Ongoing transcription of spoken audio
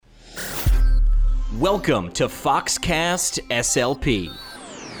Welcome to FOXcast SLP,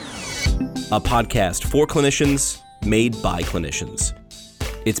 a podcast for clinicians made by clinicians.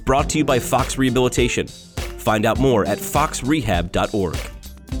 It's brought to you by Fox Rehabilitation. Find out more at foxrehab.org.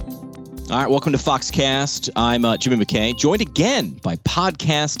 All right, welcome to FOXcast. I'm Jimmy McKay, joined again by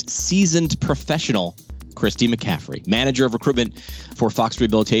podcast seasoned professional Kristie McCaffery, manager of recruitment for Fox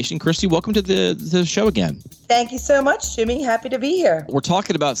Rehabilitation. Kristie, welcome to the show again. Thank you so much, Jimmy. Happy to be here. We're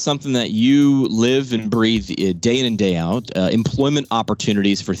talking about something that you live and breathe day in and day out, employment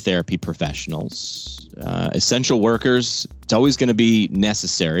opportunities for therapy professionals, essential workers. It's always going to be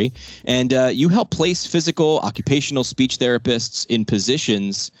necessary. And you help place physical, occupational speech therapists in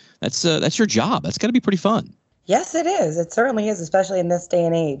positions. That's your job. That's got to be pretty fun. Yes, it is. It certainly is, especially in this day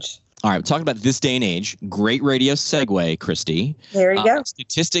and age. All right, we're talking about this day and age. Great radio segue, Kristie. There you go.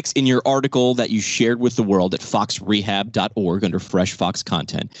 Statistics in your article that you shared with the world at foxrehab.org under Fresh Fox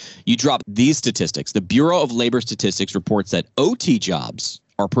Content. You dropped these statistics. The Bureau of Labor Statistics reports that OT jobs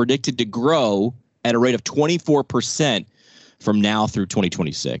are predicted to grow at a rate of 24% from now through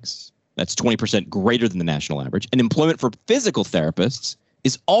 2026. That's 20% greater than the national average. And employment for physical therapists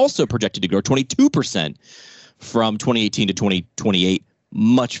is also projected to grow 22% from 2018 to 2028.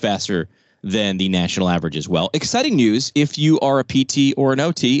 Much faster than the national average as well. Exciting news if you are a PT or an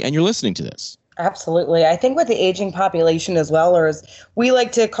OT and you're listening to this. Absolutely. I think with the aging population as well, or as we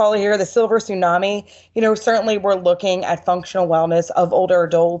like to call it here, the silver tsunami, certainly we're looking at functional wellness of older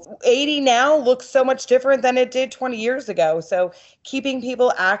adults. 80 now looks so much different than it did 20 years ago. So keeping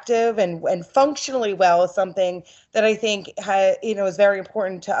people active and functionally well is something that I think is very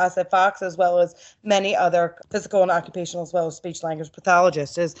important to us at Fox, as well as many other physical and occupational as well as speech language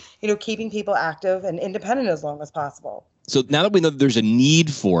pathologists, is keeping people active and independent as long as possible. So now that we know that there's a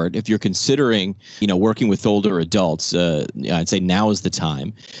need for it, if you're considering, working with older adults, I'd say now is the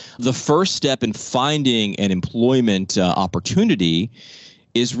time. The first step in finding an employment opportunity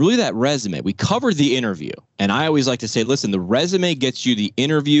is really that resume. We covered the interview, and I always like to say, listen, the resume gets you the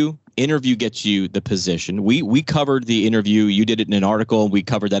interview gets you the position. We covered the interview. You did it in an article. We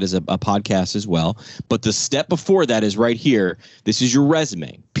covered that as a podcast as well. But the step before that is right here. This is your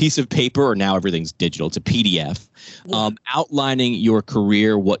resume, piece of paper, or now everything's digital. It's a PDF, outlining your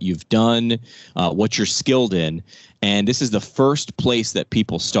career, what you've done, what you're skilled in. And this is the first place that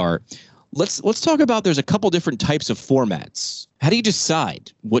people start. Let's talk about, there's a couple different types of formats. How do you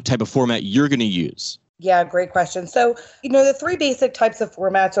decide what type of format you're going to use? Yeah, great question. So, the three basic types of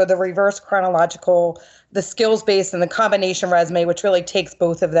formats are the reverse chronological, the skills-based, and the combination resume, which really takes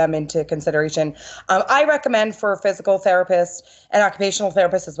both of them into consideration. I recommend for physical therapists and occupational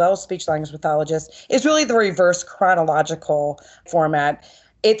therapists, as well as speech language pathologists, is really the reverse chronological format.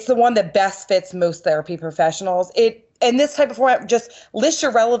 It's the one that best fits most therapy professionals. And this type of format just lists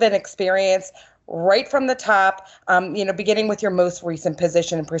your relevant experience right from the top, beginning with your most recent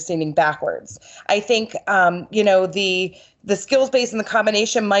position and proceeding backwards. I think, the skills-based and the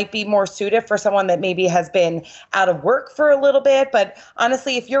combination might be more suited for someone that maybe has been out of work for a little bit. But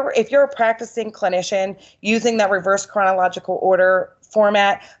honestly, if you're a practicing clinician, using that reverse chronological order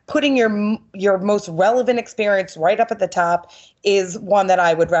format, putting your most relevant experience right up at the top is one that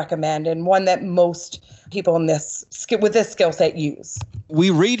I would recommend, and one that most people with this skill set use. We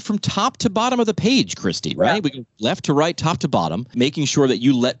read from top to bottom of the page, Kristie, right? Yeah. We go left to right, top to bottom, making sure that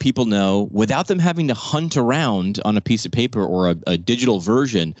you let people know without them having to hunt around on a piece of paper or a digital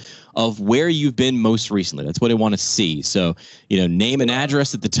version of where you've been most recently. That's what I want to see. So, name and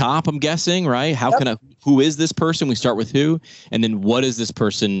address at the top, I'm guessing, right? Who is this person? We start with who, and then what has this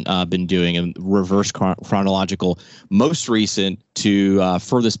person been doing, and reverse chronological, most recent to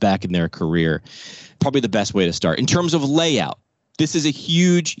furthest back in their career. Probably the best way to start. In terms of layout, this is a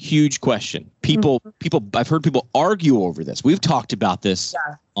huge, huge question. People, I've heard people argue over this. We've talked about this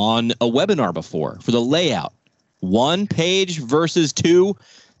on a webinar before for the layout. 1 page versus 2.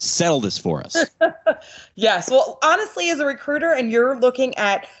 Settle this for us. Yes. Well, honestly, as a recruiter, and you're looking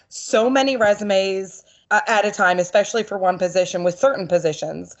at so many resumes at a time, especially for one position with certain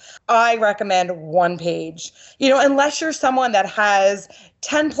positions, I recommend 1 page. Unless you're someone that has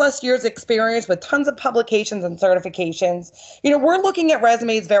 10 plus years experience with tons of publications and certifications, we're looking at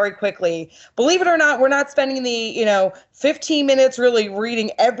resumes very quickly. Believe it or not, we're not spending the, 15 minutes really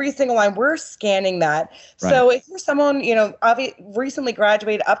reading every single line. We're scanning that. Right. So if you're someone, recently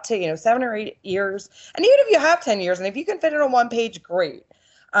graduated up to, 7 or 8 years, and even if you have 10 years, and if you can fit it on 1 page, great.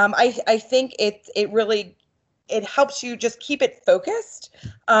 I think it helps you just keep it focused,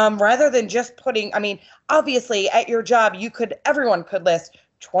 rather than just putting, obviously at your job, everyone could list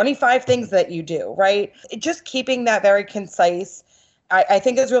 25 things that you do, right? Just keeping that very concise I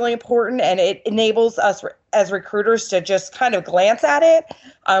think is really important, and it enables us as recruiters to just kind of glance at it,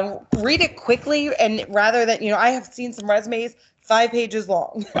 read it quickly, and rather than, I have seen some resumes 5 pages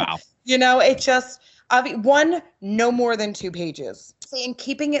long. Wow. It just, one, no more than 2 pages, and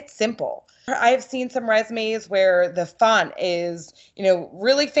keeping it simple. I've seen some resumes where the font is,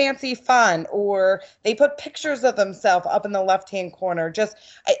 really fancy font, or they put pictures of themselves up in the left-hand corner, just,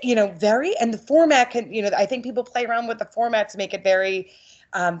 and the format can, I think people play around with the format to make it very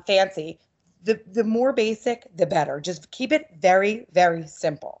fancy. The more basic, the better. Just keep it very, very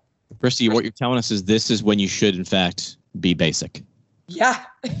simple. Kristie, what you're telling us is this is when you should, in fact, be basic. Yeah,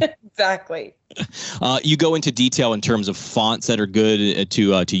 exactly. You go into detail in terms of fonts that are good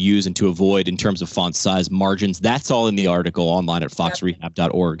to use and to avoid in terms of font size, margins. That's all in the article online at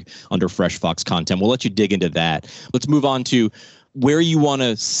foxrehab.org under Fresh Fox content. We'll let you dig into that. Let's move on to where you want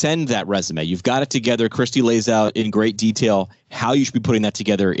to send that resume. You've got it together. Kristie lays out in great detail how you should be putting that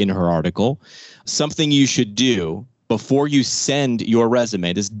together in her article. Something you should do before you send your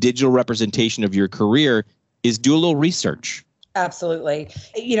resume, this digital representation of your career, is do a little research. Absolutely.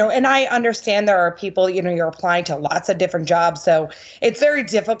 And I understand there are people, you're applying to lots of different jobs. So it's very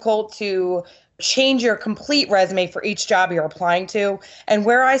difficult to change your complete resume for each job you're applying to. And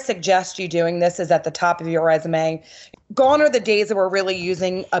where I suggest you doing this is at the top of your resume. Gone are the days that we're really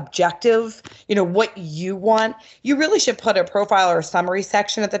using objective, what you want. You really should put a profile or a summary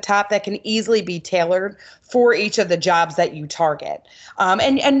section at the top that can easily be tailored for each of the jobs that you target.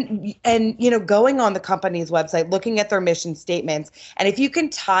 And going on the company's website, looking at their mission statements, and if you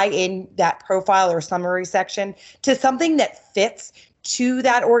can tie in that profile or summary section to something that fits to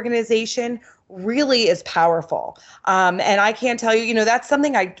that organization, really is powerful. And I can tell you, that's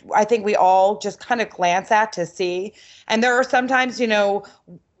something I think we all just kind of glance at to see. And there are sometimes,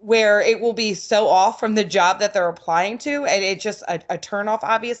 where it will be so off from the job that they're applying to, and it's just a turnoff,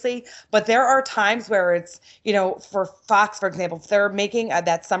 obviously. But there are times where it's, for Fox, for example, if they're making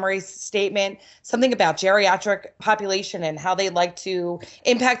that summary statement, something about geriatric population and how they like to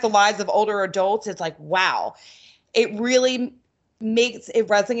impact the lives of older adults, it's like, wow, it really makes it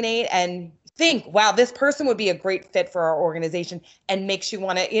resonate and think, wow, this person would be a great fit for our organization, and makes you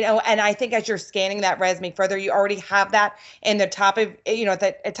want to, and I think as you're scanning that resume further, you already have that in the top of,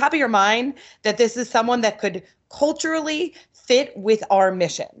 at the top of your mind, that this is someone that could culturally fit with our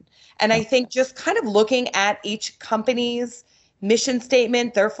mission. And I think just kind of looking at each company's mission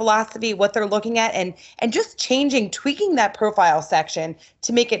statement, their philosophy, what they're looking at, and just tweaking that profile section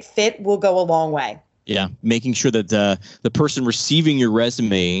to make it fit will go a long way. Yeah, making sure that the person receiving your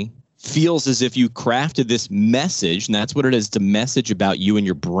resume feels as if you crafted this message, and that's what it is, the message about you and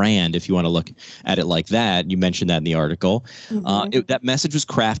your brand, if you want to look at it like that. You mentioned that in the article. Mm-hmm. That message was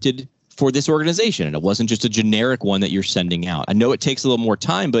crafted for this organization, and it wasn't just a generic one that you're sending out. I know it takes a little more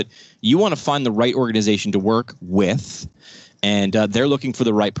time, but you want to find the right organization to work with, and they're looking for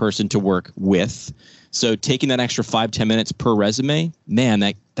the right person to work with. So taking that extra 5-10 minutes per resume, man,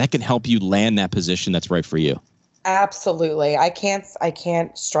 that can help you land that position that's right for you. Absolutely. I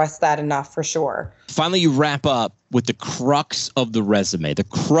can't stress that enough, for sure. Finally, you wrap up with the crux of the resume. The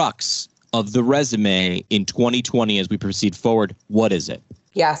crux of the resume in 2020 as we proceed forward. What is it?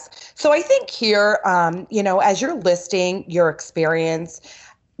 Yes. So I think here, as you're listing your experience,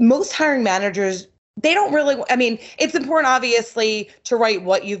 most hiring managers, they don't really, it's important, obviously, to write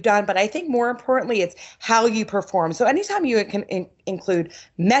what you've done, but I think more importantly, it's how you perform. So anytime you can include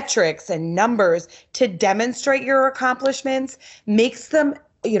metrics and numbers to demonstrate your accomplishments, makes them,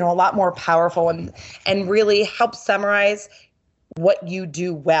 a lot more powerful and really help summarize what you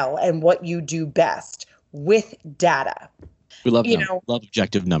do well and what you do best with data. We love love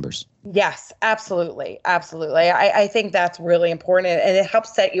objective numbers. Yes, absolutely. Absolutely. I think that's really important, and it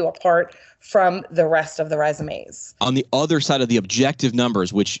helps set you apart from the rest of the resumes. On the other side of the objective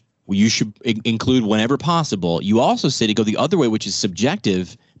numbers, which you should include whenever possible, you also say to go the other way, which is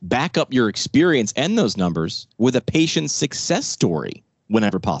subjective, back up your experience and those numbers with a patient success story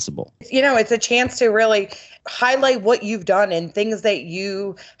whenever possible. It's a chance to really highlight what you've done and things that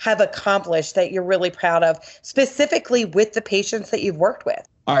you have accomplished that you're really proud of, specifically with the patients that you've worked with.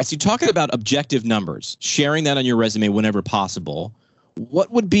 All right. So you're talking about objective numbers, sharing that on your resume whenever possible.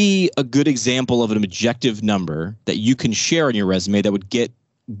 What would be a good example of an objective number that you can share on your resume that would get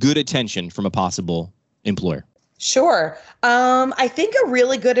good attention from a possible employer? Sure. I think a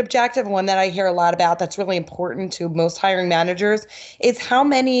really good objective, one that I hear a lot about that's really important to most hiring managers, is how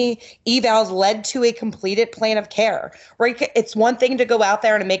many evals led to a completed plan of care, right? It's one thing to go out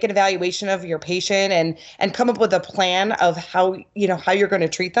there and make an evaluation of your patient and come up with a plan of how you're going to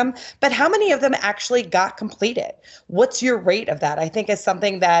treat them, but how many of them actually got completed? What's your rate of that? I think is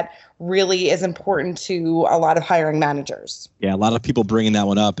something that really is important to a lot of hiring managers. Yeah, a lot of people bringing that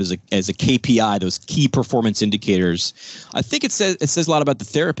one up as a KPI, those key performance indicators. I think it says a lot about the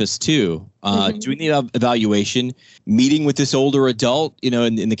therapist too. Doing the evaluation, meeting with this older adult,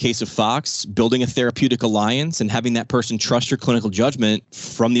 in the case of Fox, building a therapeutic alliance and having that person trust your clinical judgment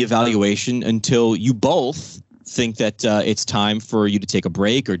from the evaluation until you both think that it's time for you to take a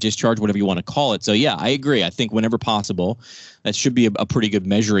break or discharge, whatever you want to call it. So yeah, I agree. I think whenever possible, that should be a pretty good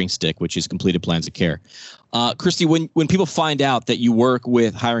measuring stick, which is completed plans of care. Kristie, when people find out that you work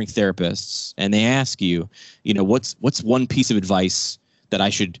with hiring therapists and they ask you, what's one piece of advice that I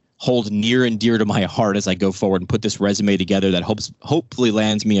should hold near and dear to my heart as I go forward and put this resume together that hopefully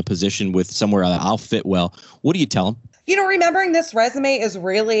lands me a position with somewhere that I'll fit well, what do you tell them? Remembering this resume is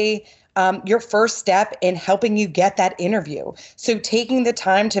really your first step in helping you get that interview. So taking the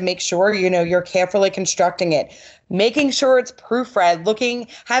time to make sure, you're carefully constructing it, making sure it's proofread,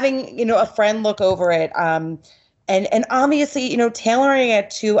 having, a friend look over it. And obviously, tailoring it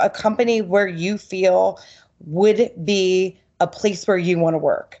to a company where you feel would be a place where you want to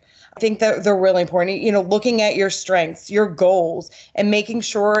work. I think that they're really important, looking at your strengths, your goals, and making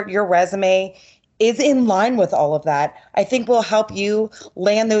sure your resume is in line with all of that, I think will help you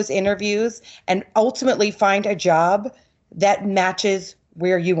land those interviews and ultimately find a job that matches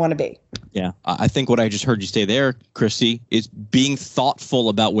where you want to be. Yeah, I think what I just heard you say there, Kristie, is being thoughtful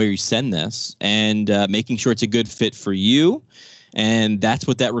about where you send this and making sure it's a good fit for you. And that's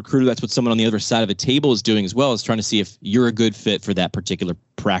what that recruiter, that's what someone on the other side of the table is doing as well, is trying to see if you're a good fit for that particular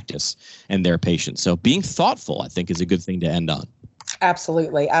practice and their patients. So being thoughtful, I think, is a good thing to end on.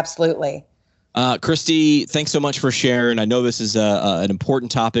 Absolutely. Absolutely. Kristie, thanks so much for sharing. I know this is an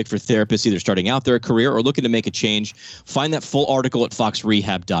important topic for therapists either starting out their career or looking to make a change. Find that full article at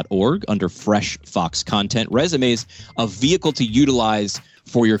foxrehab.org under Fresh Fox Content. Resumes, a vehicle to utilize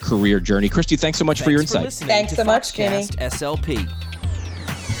for your career journey. Kristie, thanks so much for your insight. Thanks so much, Jimmy. SLP.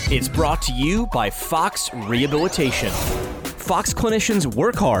 It's brought to you by Fox Rehabilitation. Fox clinicians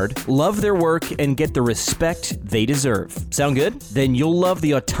work hard, love their work, and get the respect they deserve. Sound good? Then you'll love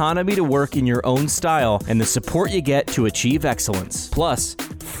the autonomy to work in your own style and the support you get to achieve excellence. Plus,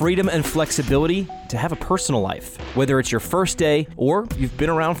 freedom and flexibility to have a personal life. Whether it's your first day or you've been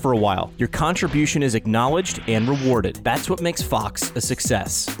around for a while, your contribution is acknowledged and rewarded. That's what makes Fox a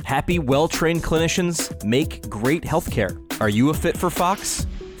success. Happy, well-trained clinicians make great healthcare. Are you a fit for Fox?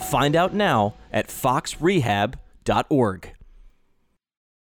 Find out now at foxrehab.org.